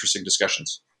interesting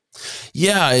discussions.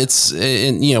 Yeah,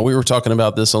 we were talking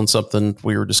about this on something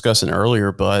we were discussing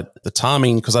earlier, but the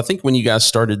timing, because I think when you guys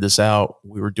started this out,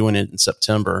 we were doing it in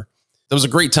September. That was a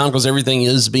great time because everything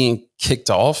is being kicked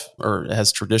off, or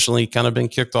has traditionally kind of been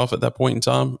kicked off at that point in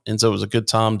time. And so it was a good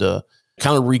time to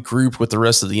kind of regroup with the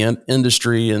rest of the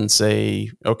industry and say,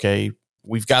 okay,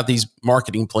 we've got these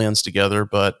marketing plans together,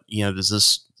 but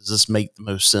does this make the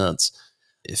most sense?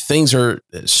 Things are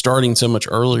starting so much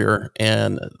earlier.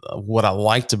 And what I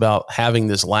liked about having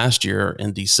this last year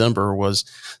in December was,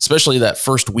 especially that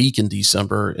first week in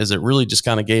December, is it really just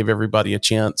kind of gave everybody a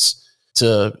chance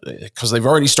to, because they've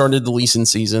already started the leasing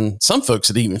season. Some folks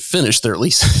had even finished their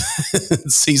lease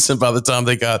season by the time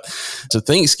they got to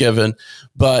Thanksgiving,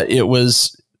 but it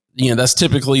was, that's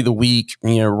typically the week,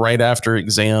 right after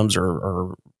exams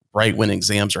or right when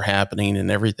exams are happening,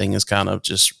 and everything is kind of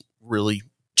just really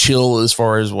chill as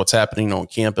far as what's happening on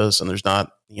campus. And there's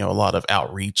not, a lot of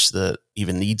outreach that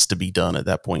even needs to be done at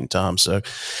that point in time. So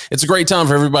it's a great time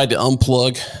for everybody to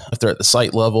unplug if they're at the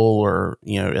site level or,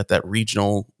 at that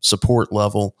regional support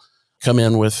level, come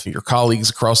in with your colleagues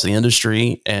across the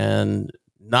industry and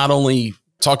not only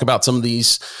talk about some of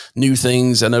these new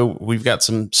things. I know we've got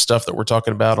some stuff that we're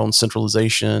talking about on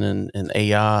centralization and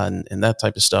AI and that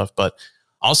type of stuff, but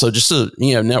also just to,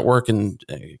 network and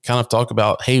kind of talk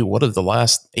about, hey, what have the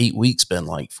last 8 weeks been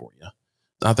like for you?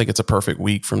 I think it's a perfect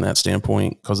week from that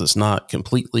standpoint because it's not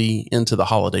completely into the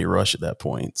holiday rush at that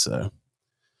point. So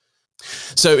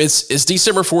it's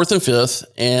December 4th and 5th,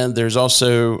 and there's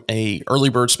also a early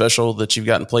bird special that you've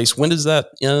got in place. When does that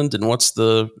end, and what's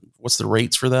the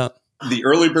rates for that? The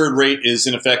early bird rate is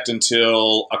in effect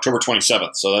until October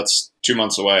 27th, so that's 2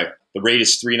 months away. The rate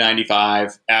is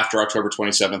 $395. After October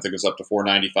 27th, it goes up to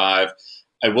 $495.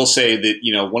 I will say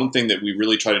that, one thing that we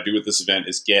really try to do with this event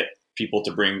is get people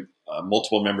to bring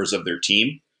multiple members of their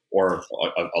team or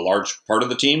a large part of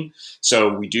the team. So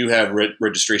we do have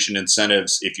registration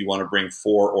incentives if you want to bring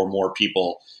 4 or more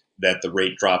people, that the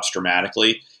rate drops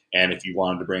dramatically. And if you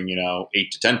wanted to bring,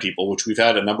 8 to 10 people, which we've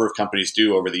had a number of companies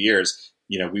do over the years,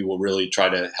 we will really try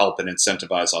to help and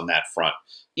incentivize on that front.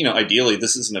 Ideally,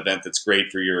 this is an event that's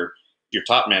great for your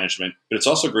top management, but it's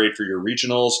also great for your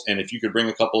regionals. And if you could bring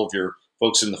a couple of your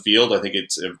folks in the field, I think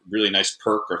it's a really nice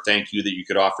perk or thank you that you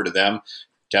could offer to them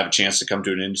to have a chance to come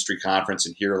to an industry conference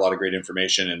and hear a lot of great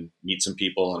information and meet some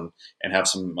people and have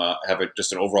some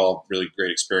just an overall really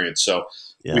great experience. So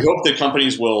we hope that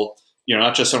companies will,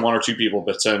 not just send 1 or 2 people,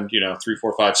 but send 3,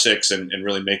 4, 5, 6, and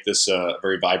really make this a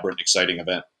very vibrant, exciting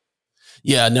event.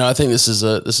 Yeah, no, I think this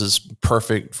is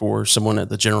perfect for someone at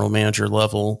the general manager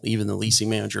level, even the leasing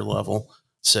manager level.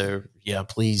 So yeah,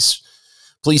 please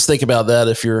think about that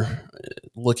if you're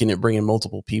looking at bringing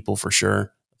multiple people for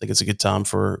sure. I think it's a good time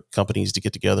for companies to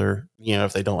get together.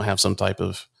 If they don't have some type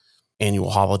of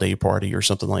annual holiday party or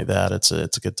something like that, it's a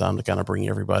good time to kind of bring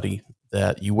everybody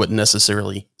that you wouldn't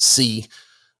necessarily see,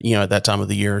 at that time of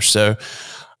the year. So,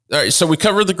 all right, so we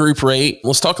covered the group rate.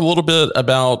 Let's talk a little bit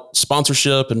about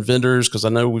sponsorship and vendors, because I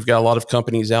know we've got a lot of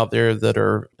companies out there that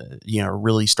are,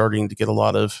 really starting to get a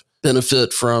lot of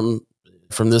benefit from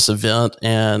this event.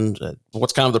 And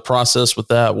what's kind of the process with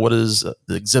that? What is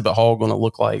the exhibit hall going to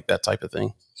look like? That type of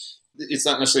thing. It's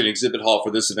not necessarily an exhibit hall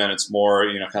for this event. It's more,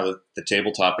 kind of the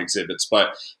tabletop exhibits.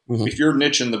 But if your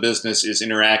niche in the business is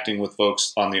interacting with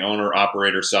folks on the owner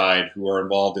operator side who are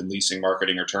involved in leasing,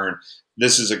 marketing, or turn,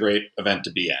 this is a great event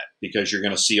to be at because you're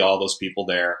going to see all those people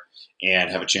there and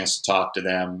have a chance to talk to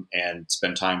them and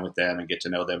spend time with them and get to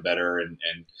know them better and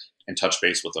touch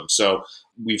base with them. So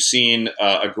we've seen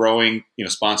a growing,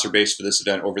 sponsor base for this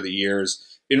event over the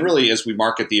years. And really, as we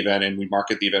market the event, and we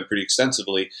market the event pretty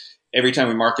extensively, every time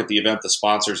we market the event, the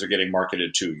sponsors are getting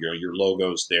marketed too. Your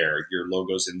logo's there, your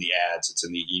logo's in the ads, it's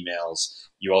in the emails.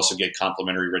 You also get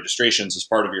complimentary registrations as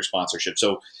part of your sponsorship.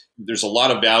 So there's a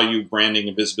lot of value, branding,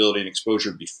 and visibility and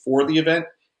exposure before the event,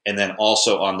 and then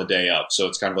also on the day of. So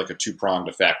it's kind of like a two-pronged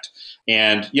effect.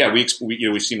 And yeah, we've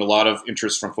seen a lot of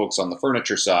interest from folks on the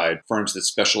furniture side, firms that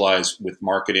specialize with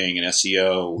marketing and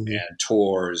SEO and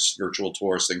tours, virtual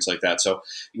tours, things like that. So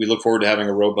we look forward to having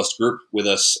a robust group with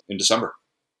us in December.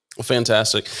 Well,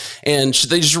 fantastic. And should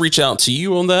they just reach out to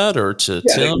you on that, or to Tim?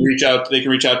 They can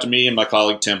reach out to me and my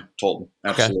colleague, Tim Tolton.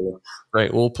 Absolutely. Okay.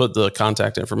 Great. We'll put the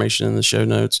contact information in the show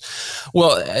notes.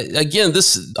 Well, again,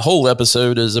 this whole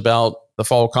episode is about the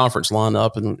fall conference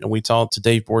lineup, and we talked to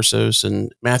Dave Borsos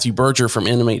and Matthew Berger from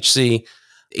NMHC.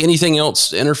 Anything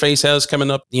else Interface has coming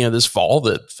up, this fall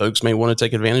that folks may want to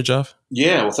take advantage of?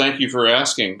 Yeah, well, thank you for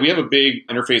asking. We have a big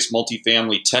Interface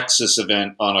Multifamily Texas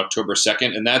event on October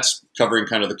 2nd, and that's covering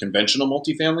kind of the conventional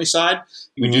multifamily side.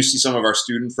 We do see some of our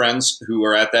student friends who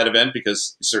are at that event,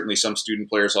 because certainly some student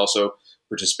players also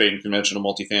participate in conventional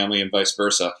multifamily and vice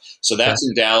versa. So that's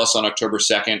in Dallas on October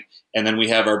 2nd. And then we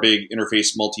have our big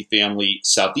Interface Multifamily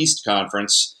Southeast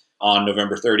Conference on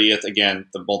November 30th. Again,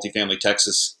 the Multifamily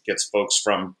Texas gets folks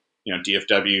from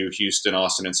DFW, Houston,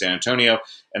 Austin, and San Antonio.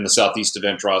 And the Southeast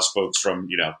event draws folks from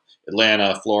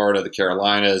Atlanta, Florida, the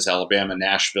Carolinas, Alabama,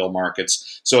 Nashville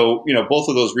markets. So both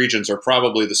of those regions are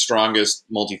probably the strongest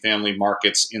multifamily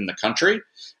markets in the country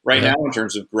right now in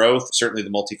terms of growth. Certainly the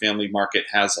multifamily market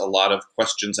has a lot of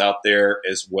questions out there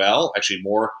as well. Actually,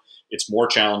 it's more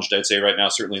challenged, I'd say, right now,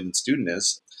 certainly than student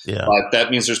is. Yeah. But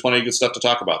that means there's plenty of good stuff to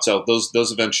talk about. So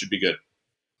those events should be good.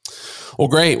 Well,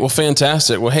 great. Well,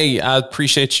 fantastic. Well, hey, I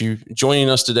appreciate you joining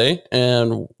us today,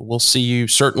 and we'll see you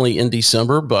certainly in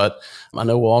December, but I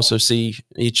know we'll also see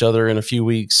each other in a few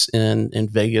weeks in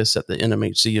Vegas at the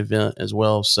NMHC event as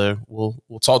well. So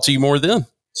we'll talk to you more then.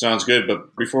 Sounds good.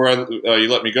 But before you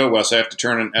let me go, Wes, I have to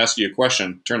turn and ask you a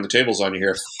question, turn the tables on you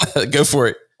here. Go for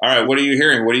it. All right. What are you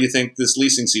hearing? What do you think this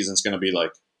leasing season is going to be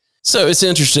like? So it's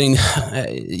interesting.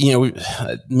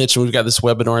 I mentioned we've got this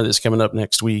webinar that's coming up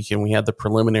next week, and we had the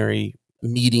preliminary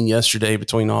meeting yesterday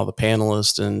between all the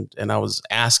panelists, and I was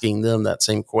asking them that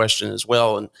same question as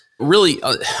well. And really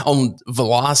on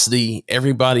velocity,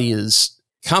 everybody is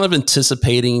kind of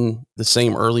anticipating the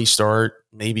same early start,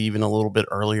 maybe even a little bit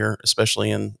earlier, especially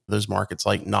in those markets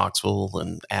like Knoxville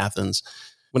and Athens.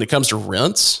 When it comes to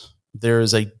rents, there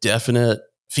is a definite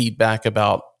feedback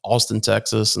about Austin,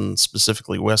 Texas, and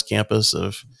specifically West Campus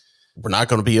of we're not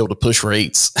going to be able to push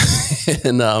rates.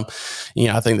 And, I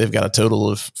think they've got a total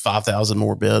of 5,000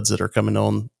 more beds that are coming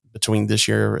on between this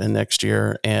year and next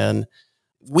year. And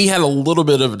we had a little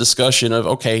bit of a discussion of,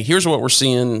 okay, here's what we're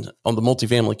seeing on the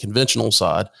multifamily conventional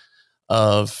side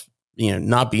of,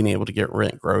 not being able to get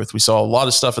rent growth. We saw a lot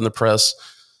of stuff in the press,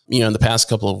 in the past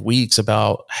couple of weeks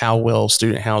about how well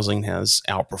student housing has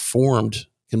outperformed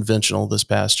conventional this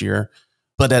past year.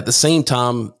 But at the same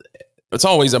time, it's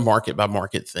always a market by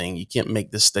market thing. You can't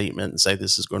make this statement and say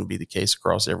this is going to be the case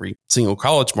across every single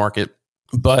college market.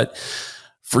 But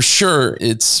for sure,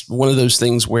 it's one of those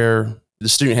things where the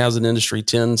student housing industry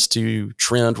tends to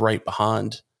trend right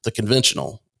behind the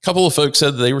conventional. A couple of folks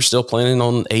said that they were still planning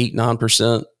on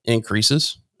 8-9%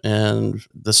 increases. And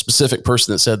the specific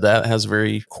person that said that has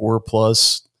very core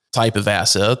plus type of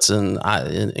assets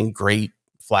and great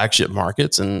flagship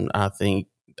markets. And I think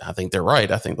they're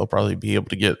right. I think they'll probably be able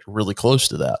to get really close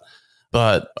to that.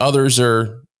 But others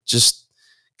are just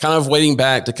kind of waiting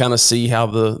back to kind of see how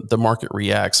the market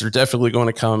reacts. They're definitely going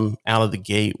to come out of the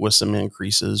gate with some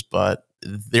increases, but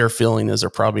their feeling is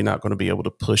they're probably not going to be able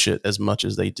to push it as much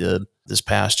as they did this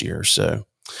past year. So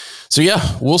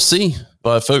yeah, we'll see.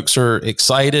 But folks are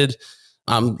excited.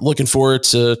 I'm looking forward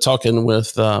to talking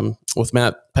with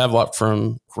Matt Pavlok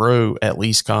from Grow at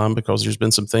LeaseCon, because there's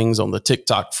been some things on the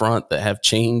TikTok front that have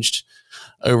changed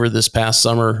over this past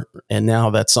summer. And now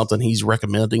that's something he's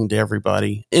recommending to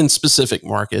everybody in specific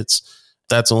markets.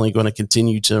 That's only going to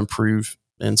continue to improve.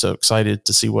 And so excited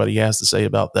to see what he has to say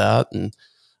about that. And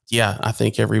yeah, I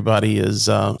think everybody is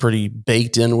pretty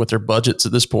baked in with their budgets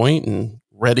at this point and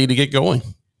ready to get going.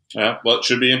 Yeah, well, it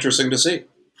should be interesting to see.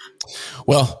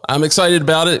 Well, I'm excited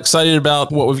about it. Excited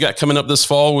about what we've got coming up this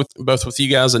fall with you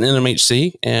guys at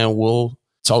NMHC, and we'll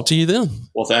talk to you then.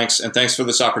 Well, thanks. And thanks for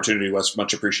this opportunity, Wes.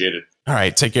 Much appreciated. All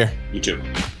right. Take care. You too.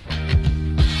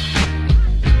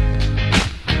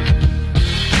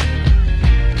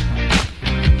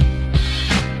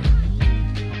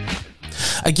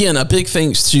 Again, a big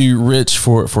thanks to Rich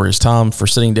for his time, for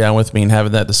sitting down with me and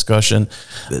having that discussion.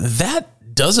 That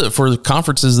does it for the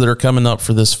conferences that are coming up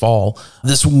for this fall.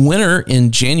 This winter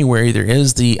in January, there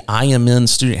is the IMN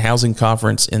Student Housing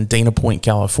Conference in Dana Point,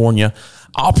 California.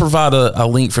 I'll provide a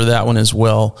link for that one as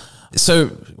well. So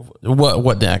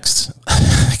what next?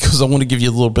 Because I want to give you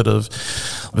a little bit of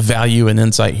value and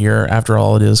insight here. After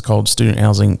all, it is called Student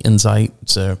Housing Insight.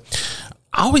 So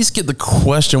I always get the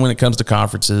question when it comes to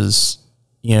conferences,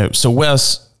 so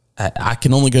Wes, I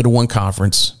can only go to one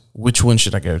conference. Which one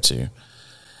should I go to?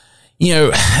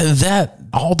 That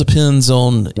all depends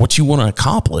on what you want to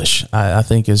accomplish, I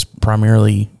think is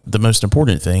primarily the most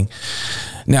important thing.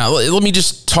 Now, let me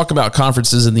just talk about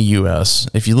conferences in the U.S.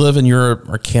 If you live in Europe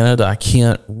or Canada, I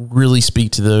can't really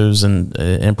speak to those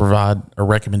and provide a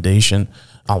recommendation.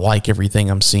 I like everything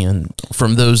I'm seeing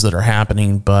from those that are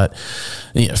happening, but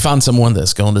find someone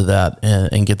that's going to that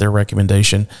and get their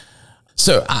recommendation.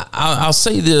 So I'll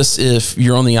say this: if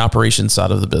you're on the operations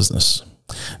side of the business,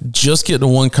 just get to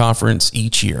one conference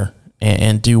each year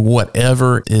and do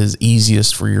whatever is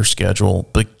easiest for your schedule,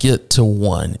 but get to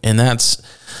one. And that's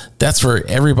for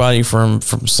everybody from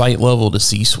site level to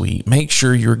C-suite. Make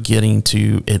sure you're getting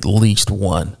to at least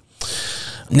one.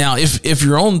 Now, if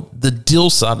you're on the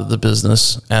deal side of the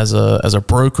business as a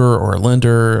broker or a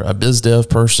lender, a biz dev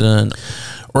person,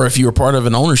 or if you're part of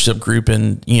an ownership group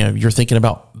and you're thinking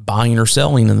about buying or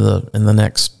selling in the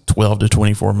next 12 to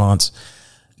 24 months,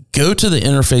 go to the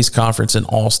Interface Conference in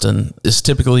Austin. It's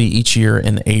typically each year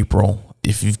in April.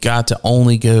 If you've got to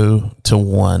only go to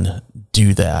one,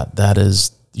 do that.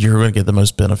 You're going to get the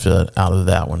most benefit out of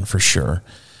that one for sure.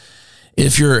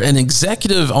 If you're an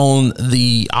executive on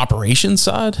the operations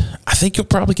side, I think you'll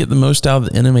probably get the most out of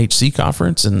the NMHC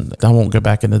conference. And I won't go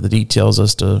back into the details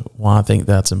as to why I think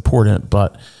that's important,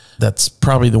 but that's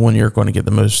probably the one you're going to get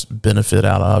the most benefit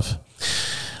out of.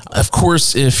 Of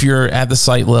course, if you're at the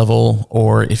site level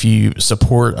or if you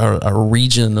support a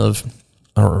region of,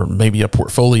 or maybe a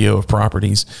portfolio of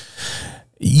properties,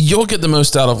 you'll get the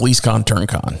most out of LeaseCon,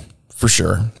 TurnCon for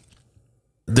sure.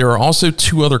 There are also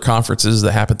two other conferences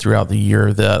that happen throughout the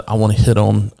year that I want to hit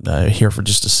on here for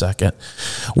just a second.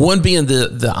 One being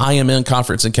the IMN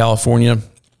conference in California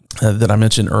that I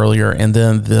mentioned earlier. And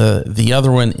then the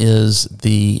other one is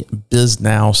the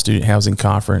BizNow Student Housing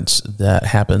Conference that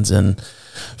happens in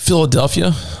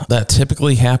Philadelphia. That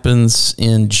typically happens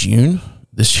in June.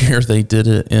 This year they did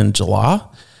it in July.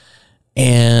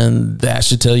 And that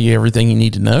should tell you everything you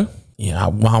need to know.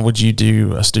 Why would you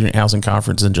do a student housing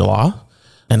conference in July?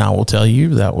 And I will tell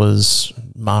you, that was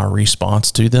my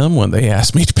response to them when they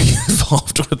asked me to be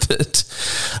involved with it.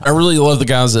 I really love the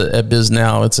guys at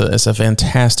BizNow. It's a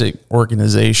fantastic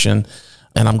organization,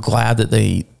 and I'm glad that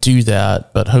they do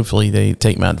that, but hopefully they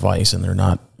take my advice and they're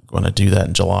not going to do that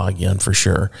in July again for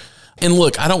sure. And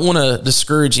look, I don't want to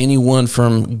discourage anyone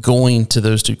from going to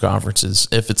those two conferences.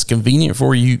 If it's convenient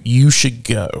for you, you should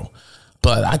go.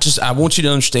 But I want you to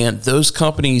understand those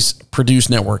companies produce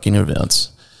networking events.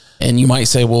 And you might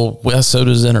say, well, so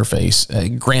does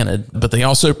Interface. Granted, but they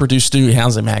also produce Student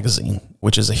Housing Magazine,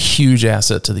 which is a huge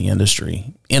asset to the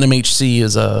industry. NMHC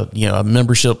is a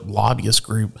membership lobbyist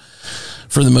group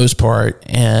for the most part.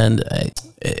 And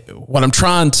what I'm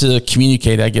trying to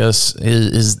communicate, I guess,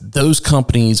 is those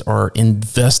companies are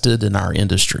invested in our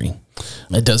industry.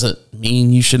 It doesn't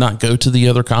mean you should not go to the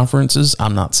other conferences.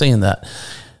 I'm not saying that.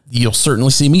 You'll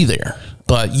certainly see me there.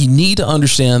 But you need to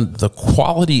understand the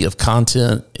quality of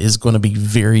content is going to be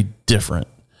very different.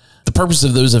 The purpose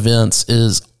of those events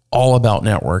is all about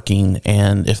networking.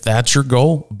 And if that's your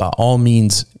goal, by all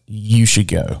means, you should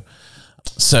go.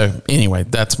 So anyway,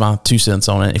 that's my 2 cents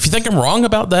on it. If you think I'm wrong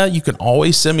about that, you can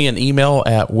always send me an email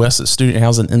at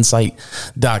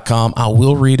wes@studenthousinginsight.com. I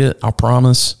will read it, I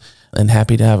promise, and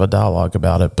happy to have a dialogue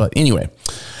about it. But anyway,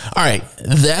 all right,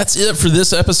 that's it for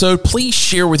this episode. Please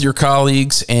share with your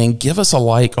colleagues and give us a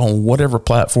like on whatever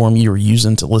platform you are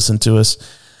using to listen to us.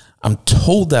 I'm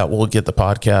told that will get the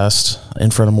podcast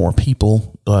in front of more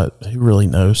people, but who really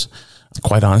knows?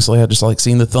 Quite honestly, I just like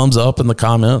seeing the thumbs up in the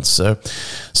comments. So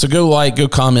go like, go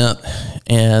comment.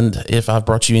 And if I've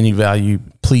brought you any value,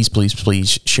 please, please,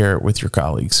 please share it with your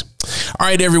colleagues. All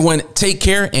right, everyone, take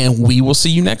care, and we will see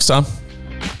you next time.